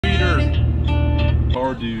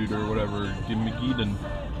car dude or whatever. Give me Geeton.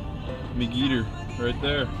 Me Geeter right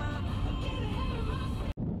there.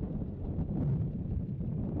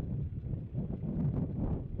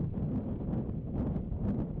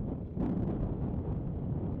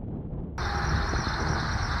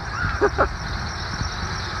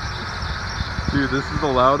 Dude, this is the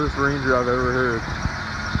loudest Ranger I've ever heard.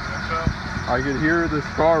 I could hear this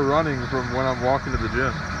car running from when I'm walking to the gym.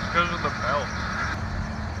 It's because of the belt.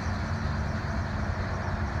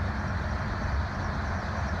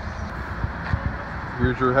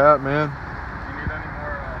 Here's your hat, man. Do you need any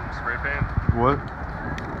more spray paint? What?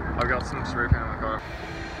 I've got some spray paint in the car.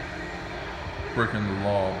 Breaking the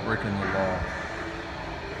law, breaking the law.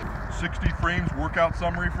 60 frames workout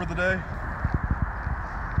summary for the day.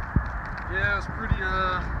 Yeah, it was pretty,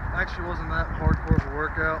 actually wasn't that hardcore of a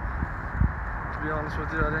workout. To be honest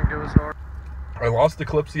with you, I didn't go as hard. I lost the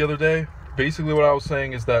clips the other day. Basically what I was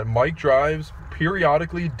saying is that Mike drives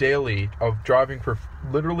periodically, daily, of driving for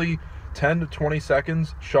literally 10 to 20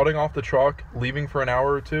 seconds, shutting off the truck, leaving for an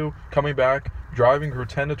hour or two, coming back, driving for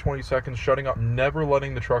 10 to 20 seconds, shutting up, never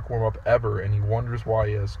letting the truck warm up ever, and he wonders why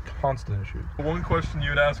he has constant issues. One question you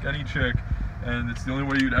would ask any chick, and it's the only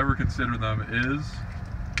way you'd ever consider them, is...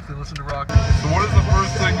 To listen to rock. So what is the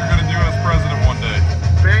first thing you're going to do as president one day?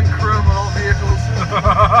 Ban chrome on all vehicles.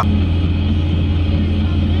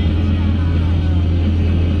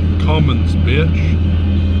 Cummins, bitch.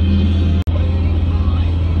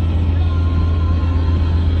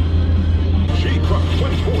 J-Truck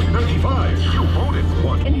 2495, you own it.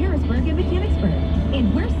 One. In Harrisburg and Mechanicsburg.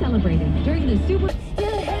 And we're celebrating during the Super...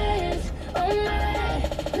 Still hands on my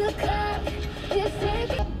the clock is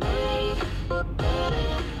ticking.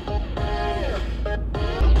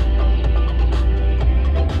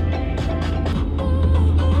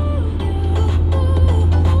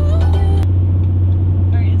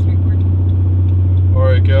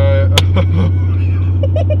 Alright, guy.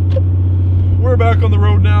 We're back on the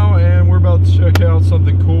road now, and we're about to check out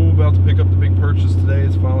something cool. About to pick up the big purchase today.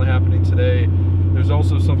 It's finally happening today. There's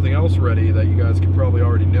also something else ready that you guys can probably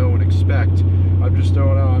already know and expect. I'm just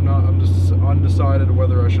don't know. I'm just undecided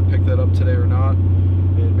whether I should pick that up today or not.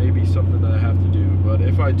 It may be something that I have to do. But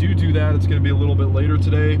if I do that, it's going to be a little bit later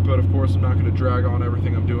today. But of course, I'm not going to drag on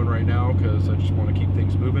everything I'm doing right now because I just want to keep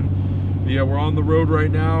things moving. But yeah, we're on the road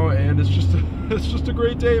right now, and it's just a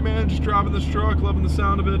great day, man. Just driving this truck, loving the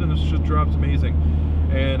sound of it, and it's just drives amazing.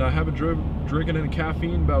 And I haven't drinking any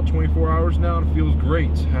caffeine in about 24 hours now, and it feels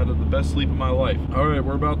great. Had the best sleep of my life. All right,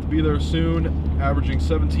 we're about to be there soon, averaging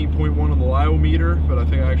 17.1 on the Lio meter, but I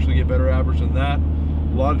think I actually get better average than that.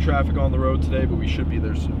 A lot of traffic on the road today, but we should be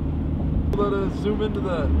there soon. Let us zoom into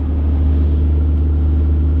that.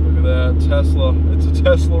 Look at that Tesla. It's a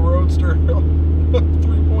Tesla Roadster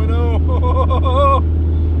 3.0.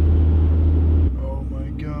 Oh my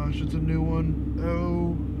gosh, it's a new one.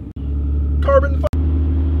 Oh, carbon.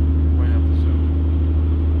 Might have to zoom.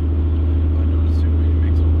 I know zooming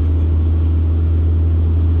makes it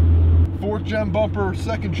worth it. 4th gen bumper,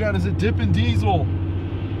 2nd gen is a dipping diesel.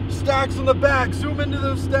 Stacks on the back. Zoom into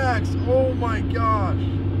those stacks. Oh my gosh.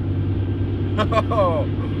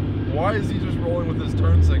 Why is he just rolling with his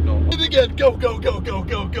turn signal? Hit again. Go, go, go, go,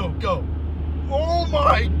 go, go, go. Oh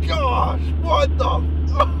my gosh. What the?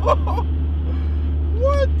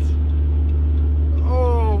 What?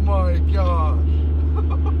 Oh my gosh.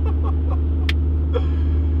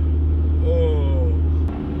 Oh.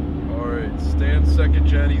 Alright, Stan's 2nd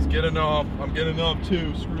gen. He's getting off. I'm getting off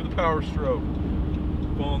too. Screw the power stroke.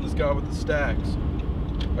 Following this guy with the stacks.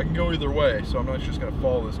 I can go either way, so I'm not just gonna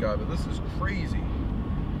follow this guy, but this is crazy.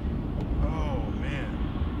 Oh man,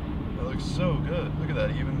 that looks so good. Look at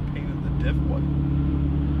that, he even painted the diff white.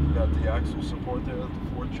 Got the axle support there that the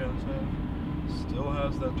 4th gens have. Still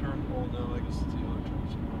has that turn. Oh no, I guess it's the other turn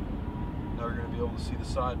support. Now we're gonna be able to see the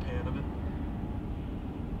side pan of it.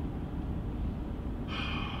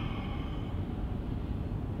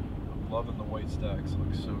 I'm loving the white stacks.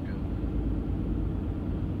 Looks so good.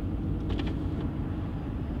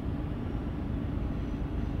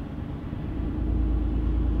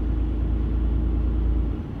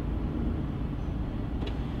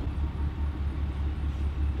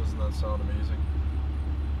 Doesn't that sound amazing?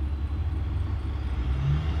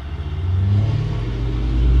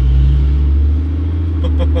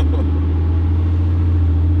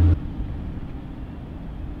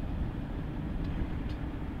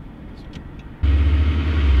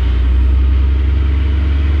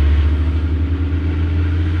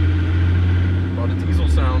 A lot of diesel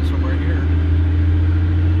sounds from right here.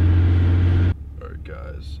 Alright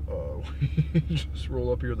guys, we just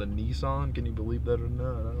roll up here the Nissan. Can you believe that or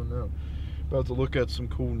not? I don't know. About to look at some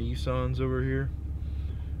cool Nissans over here.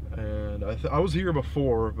 And I was here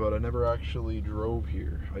before, but I never actually drove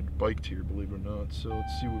here. I biked here, believe it or not. So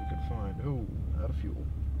let's see what we can find. Oh, out of fuel.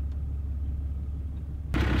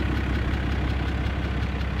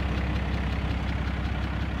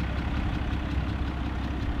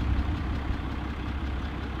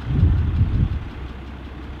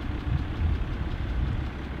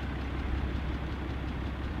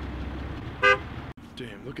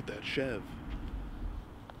 Damn, look at that Chev.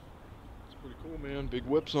 It's pretty cool, man. Big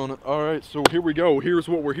whips on it. All right, so here we go. Here's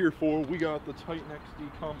what we're here for. We got the Titan XD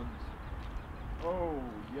Cummins. Oh,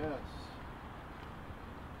 yes.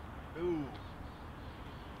 Ooh.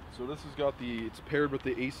 So this has got it's paired with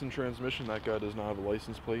the allison transmission. That guy does not have a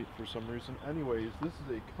license plate for some reason. Anyways, this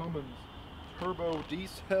is a Cummins turbo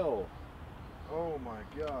diesel. Oh my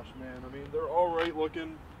gosh, man. I mean, they're all right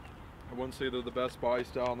looking. I wouldn't say they're the best buy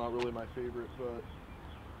style, not really my favorite, but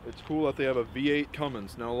it's cool that they have a V8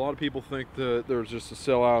 Cummins. Now, a lot of people think that there's just a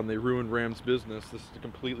sellout and they ruined Ram's business. This is a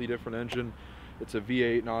completely different engine. It's a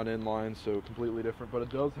V8, not inline, so completely different. But it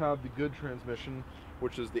does have the good transmission,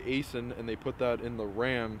 which is the allison, and they put that in the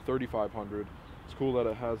Ram 3500. It's cool that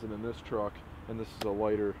it has it in this truck, and this is a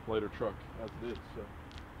lighter truck as it is. So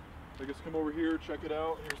I guess come over here, check it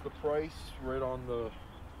out. Here's the price right on the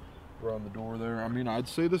door there. I mean, I'd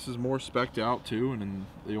say this is more spec'd out too, and then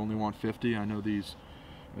they only want 50. I know these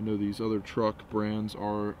other truck brands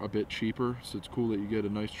are a bit cheaper, so it's cool that you get a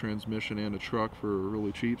nice transmission and a truck for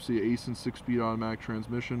really cheap. See, allison 6-speed automatic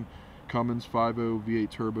transmission, Cummins 5.0 V8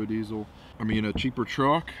 turbo diesel. I mean, a cheaper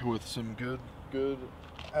truck with some good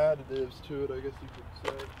additives to it, I guess you could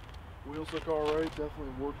say. Wheels look all right,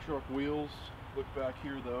 definitely work truck wheels. Look back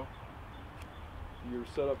here though. You're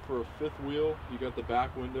set up for a 5th wheel. You got the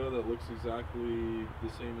back window that looks exactly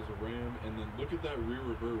the same as a Ram, and then look at that rear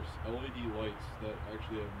reverse LED lights that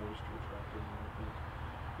actually have moisture tracking.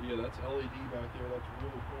 Yeah, that's LED back there. That's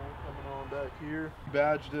really cool. Coming on back here,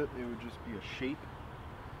 badged it. It would just be a shape.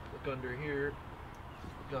 Look under here.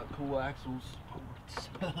 Got cool axles.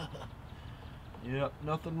 Yeah,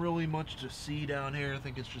 nothing really much to see down here. I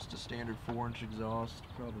think it's just a standard 4-inch exhaust.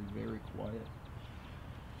 Probably very quiet.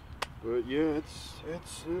 But yeah, it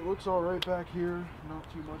looks all right back here. Not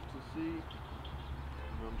too much to see.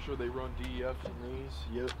 I'm sure they run DEFs in these.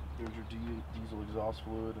 Yep, there's your diesel exhaust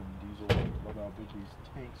fluid and diesel. Look how big these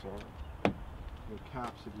tanks are. The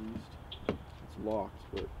caps at least. It's locked,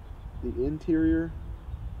 but the interior,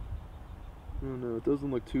 I don't know. It doesn't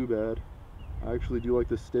look too bad. I actually do like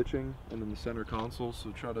the stitching and then the center console.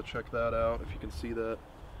 So try to check that out if you can see that.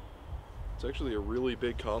 It's actually a really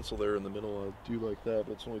big console there in the middle. I do like that,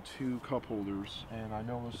 but it's only 2 cup holders. And I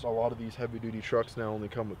noticed a lot of these heavy duty trucks now only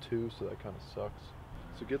come with 2, so that kind of sucks.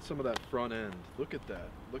 So get some of that front end. Look at that.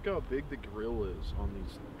 Look how big the grill is on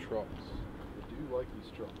these trucks. I do like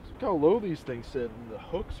these trucks. Look how low these things sit, and the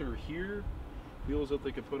hooks are here. Feels like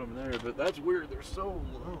they could put them there, but that's weird. They're so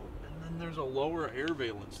low. And then there's a lower air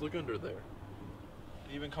valence. Look under there.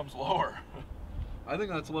 It even comes lower. I think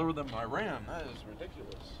that's lower than my Ram. That is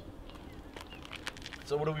ridiculous.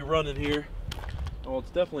 So what are we running here? Well, it's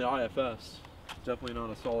definitely IFS. Definitely not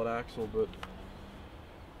a solid axle, but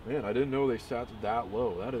man, I didn't know they sat that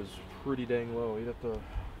low. That is pretty dang low. You'd have to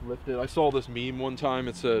lift it. I saw this meme one time.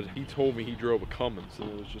 It said, he told me he drove a Cummins, and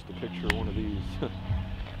it was just a picture of one of these.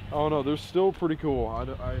 Oh no, they're still pretty cool. I'm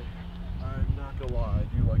not gonna lie, I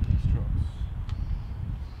do like these trucks.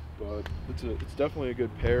 But it's definitely a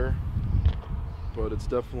good pair. But it's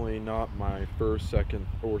definitely not my first, second,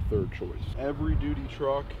 or third choice. Every duty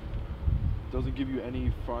truck doesn't give you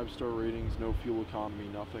any 5-star ratings, no fuel economy,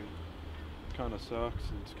 nothing. Kind of sucks,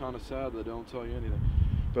 and it's kind of sad they don't tell you anything.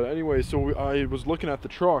 But anyway, so I was looking at the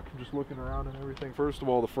truck, just looking around and everything. First of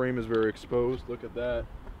all, the frame is very exposed. Look at that.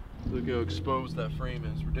 Look how exposed that frame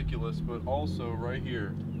is. Ridiculous. But also right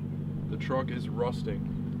here, the truck is rusting.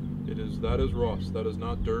 That is rust. That is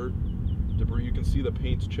not dirt. Debris. You can see the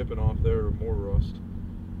paint's chipping off there, or more rust.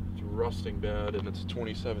 It's rusting bad, and it's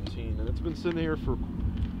 2017, and it's been sitting here for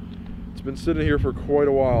quite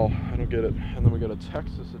a while. I don't get it. And then we got a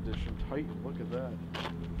Texas edition Titan. Look at that.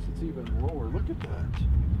 It's even lower. Look at that.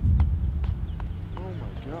 Oh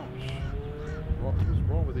my gosh. What is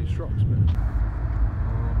wrong with these trucks, man?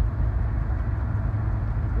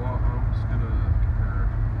 Well, I'm just gonna compare it.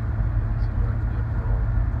 See what I can get for all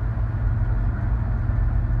 3.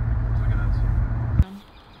 I was looking at some.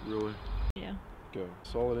 Really? Yeah. Go.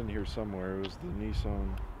 Saw it in here somewhere. It was the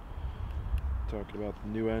Nissan, talking about the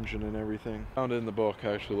new engine and everything. Found it in the book.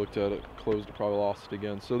 I actually looked at it, closed it, probably lost it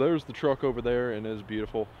again. So there's the truck over there, and it is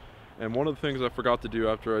beautiful. And one of the things I forgot to do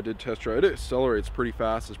after I did test drive, it accelerates pretty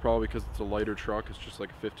fast. It's probably because it's a lighter truck. It's just like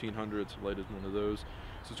a 1500. It's light as one of those.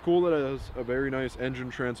 So it's cool that it has a very nice engine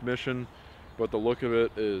transmission, but the look of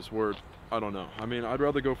it is where, I don't know. I mean, I'd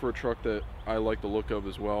rather go for a truck that I like the look of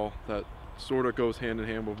as well, that sort of goes hand in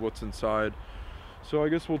hand with what's inside. So I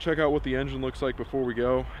guess we'll check out what the engine looks like before we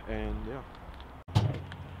go, and yeah.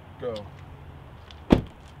 Go.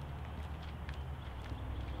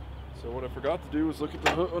 So what I forgot to do was look at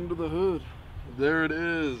the hood under the hood. There it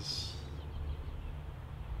is.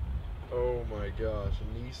 Oh my gosh, a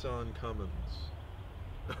Nissan Cummins.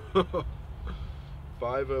 5.0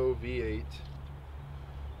 V8.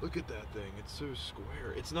 Look at that thing, it's so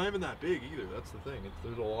square. It's not even that big either, that's the thing.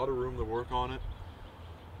 There's a lot of room to work on it.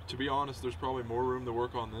 To be honest, there's probably more room to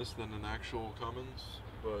work on this than an actual Cummins,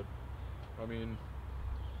 but I mean,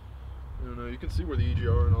 I don't know, you can see where the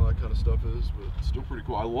EGR and all that kind of stuff is, but it's still pretty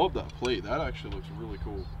cool. I love that plate, that actually looks really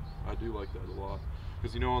cool. I do like that a lot.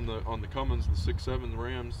 Because you know, on the Cummins, the 6.7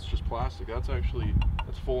 Rams, it's just plastic. That's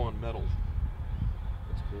full on metal.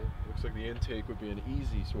 That's cool. Looks like the intake would be an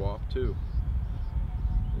easy swap too.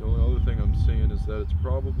 The only other thing I'm seeing is that it's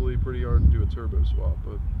probably pretty hard to do a turbo swap,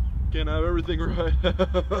 but can't have everything right.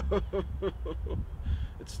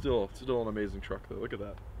 It's still an amazing truck though. Look at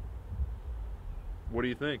that. What do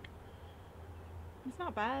you think? It's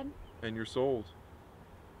not bad. And you're sold.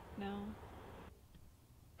 No.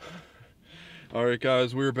 All right,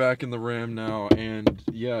 guys, we're back in the Ram now, and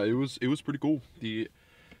yeah, it was pretty cool. The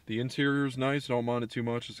interior is nice. I don't mind it too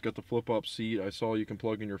much. It's got the flip-up seat. I saw you can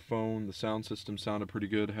plug in your phone. The sound system sounded pretty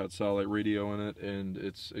good. It had satellite radio in it, and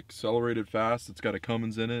it's accelerated fast. It's got a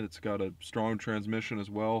Cummins in it. It's got a strong transmission as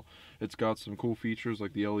well. It's got some cool features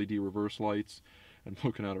like the LED reverse lights. And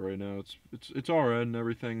looking at it right now, it's all right and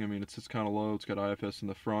everything. I mean, it's just kind of low. It's got IFS in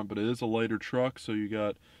the front, but it is a lighter truck, so you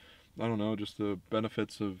got, I don't know, just the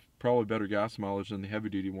benefits of probably better gas mileage than the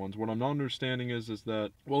heavy-duty ones. What I'm not understanding is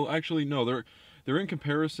that, well, actually, no, they're in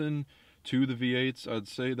comparison to the V8s. I'd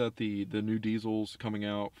say that the new diesels coming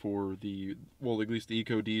out for the, well, at least the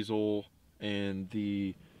Eco Diesel and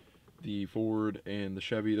the Ford and the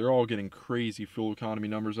Chevy, they're all getting crazy fuel economy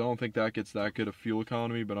numbers. I don't think that gets that good of fuel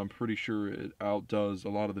economy, but I'm pretty sure it outdoes a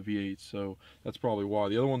lot of the V8s, so that's probably why.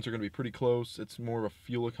 The other ones are going to be pretty close. It's more of a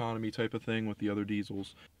fuel economy type of thing with the other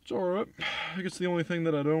diesels. It's alright. I guess the only thing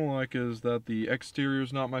that I don't like is that the exterior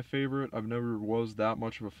is not my favorite. I've never was that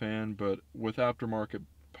much of a fan, but with aftermarket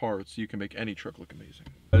parts, you can make any truck look amazing.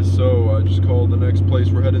 So I just called the next place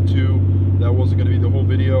we're headed to. That wasn't going to be the whole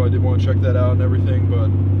video. I did want to check that out and everything, but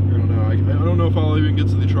I don't know. I don't know if I'll even get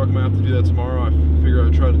to the truck. I might have to do that tomorrow. I figure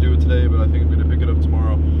I'd try to do it today, but I think I'm going to pick it up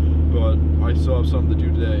tomorrow. But I still have something to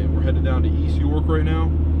do today. And we're headed down to East York right now.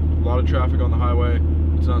 A lot of traffic on the highway.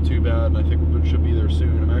 It's not too bad, and I think we should be there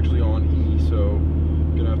soon. I'm actually on E, so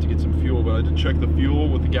I'm going to have to get some fuel. But I did check the fuel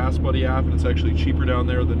with the Gas Buddy app, and it's actually cheaper down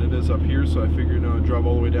there than it is up here. So I figured, I'd drive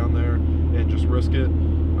all the way down there and just risk it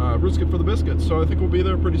for the biscuits. So I think we'll be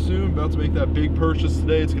there pretty soon. About to make that big purchase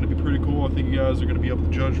today. It's going to be pretty cool. I think you guys are going to be able to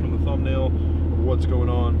judge from the thumbnail of what's going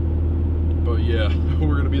on. But yeah,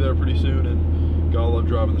 we're going to be there pretty soon, and gotta love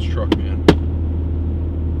driving this truck, man.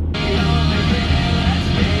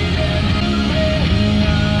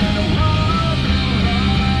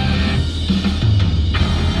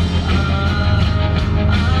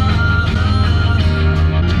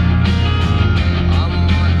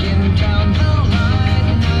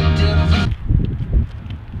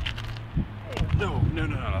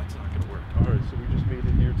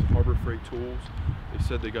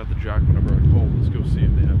 They said they got the jack whenever I called. Let's go see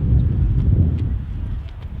if they have it.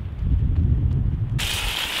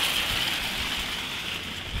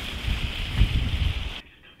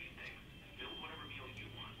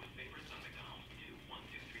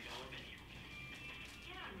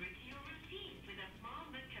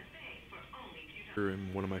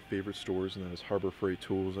 In one of my favorite stores, and that is Harbor Freight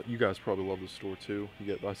Tools. You guys probably love this store too.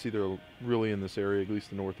 I see they're really in this area, at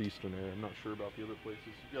least the northeastern area. I'm not sure about the other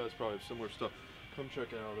places. You guys probably have similar stuff. Come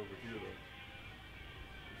check it out over here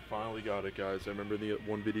though. Finally got it, guys. I remember the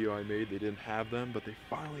one video I made, they didn't have them, but they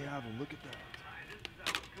finally have them. Look at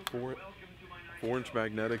that. 4-inch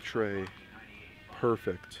magnetic tray.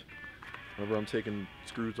 Perfect. Whenever I'm taking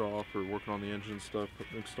screws off or working on the engine stuff,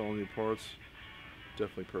 installing new parts,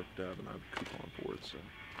 definitely perfect to have, and I have a coupon for it.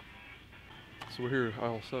 So we're here at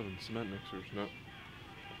aisle 7, cement mixers. No.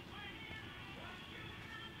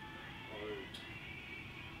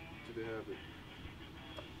 Do they have it?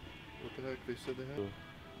 What the heck? They said they had it.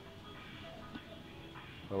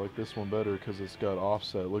 I like this one better because it's got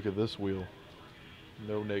offset. Look at this wheel.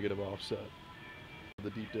 No negative offset. The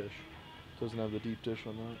deep dish. Doesn't have the deep dish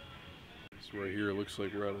on that. This right here, it looks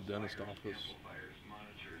like we're at a dentist office.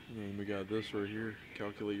 And we got this right here.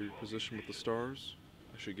 Calculate your position with the stars.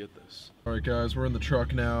 I actually get this. All right, guys, we're in the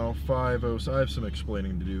truck now. I have some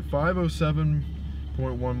explaining to do.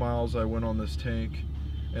 507.1 miles I went on this tank,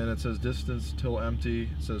 and it says distance till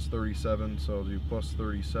empty. It says 37, so I'll do plus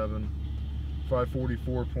 37.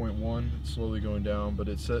 544.1. It's slowly going down, but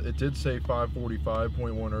it did say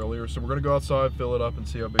 545.1 earlier. So we're gonna go outside, fill it up, and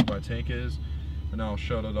see how big my tank is, and I'll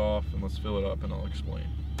shut it off and let's fill it up, and I'll explain.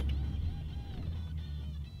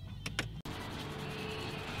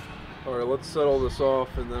 All right, let's settle this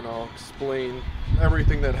off and then I'll explain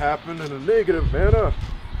everything that happened in a negative manner.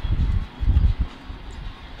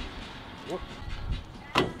 What?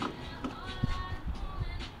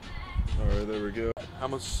 All right, there we go. How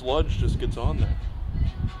much sludge just gets on there?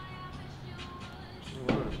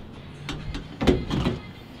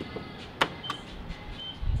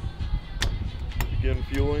 Again,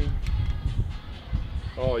 fueling.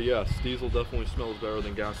 Oh yes, diesel definitely smells better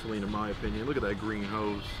than gasoline in my opinion. Look at that green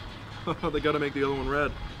hose. They gotta make the other one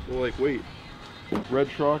red. They're like, wait, red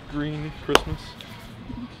truck, green, Christmas.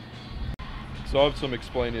 So I have some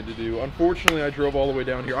explaining to do. Unfortunately, I drove all the way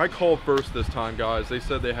down here. I called first this time, guys. They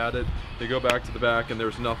said they had it. They go back to the back and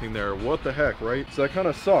there's nothing there. What the heck, right? So that kind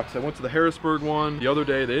of sucks. I went to the Harrisburg one the other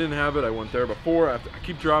day. They didn't have it. I went there before. I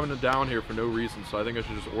keep driving it down here for no reason, so I think I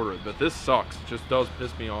should just order it. But this sucks. It just does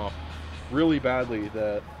piss me off really badly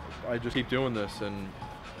that I just keep doing this and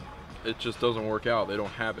it just doesn't work out. They don't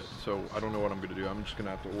have it, so I don't know what I'm gonna do. I'm just gonna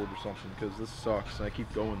have to order something because this sucks and I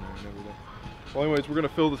keep going there and everything. Well, anyways, we're gonna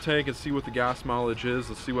fill the tank and see what the gas mileage is.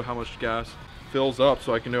 Let's see how much gas fills up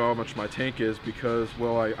so I can know how much my tank is, because,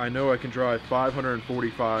 well, I know I can drive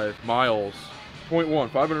 545 miles,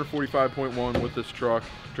 545.1 with this truck,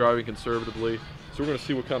 driving conservatively. So we're gonna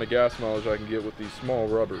see what kind of gas mileage I can get with these small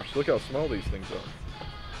rubbers. Look how small these things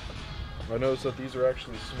are. I noticed that these are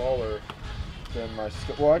actually smaller than my,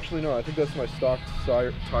 well actually no, I think that's my stock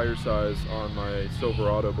tire size on my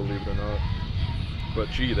Silverado, believe it or not. But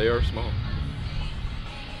gee, they are small.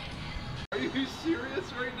 Are you serious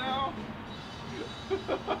right now?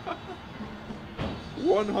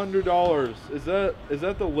 $100. Is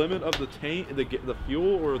that the limit of the tank, the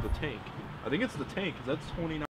fuel, or the tank? I think it's the tank, 'cause that's $29.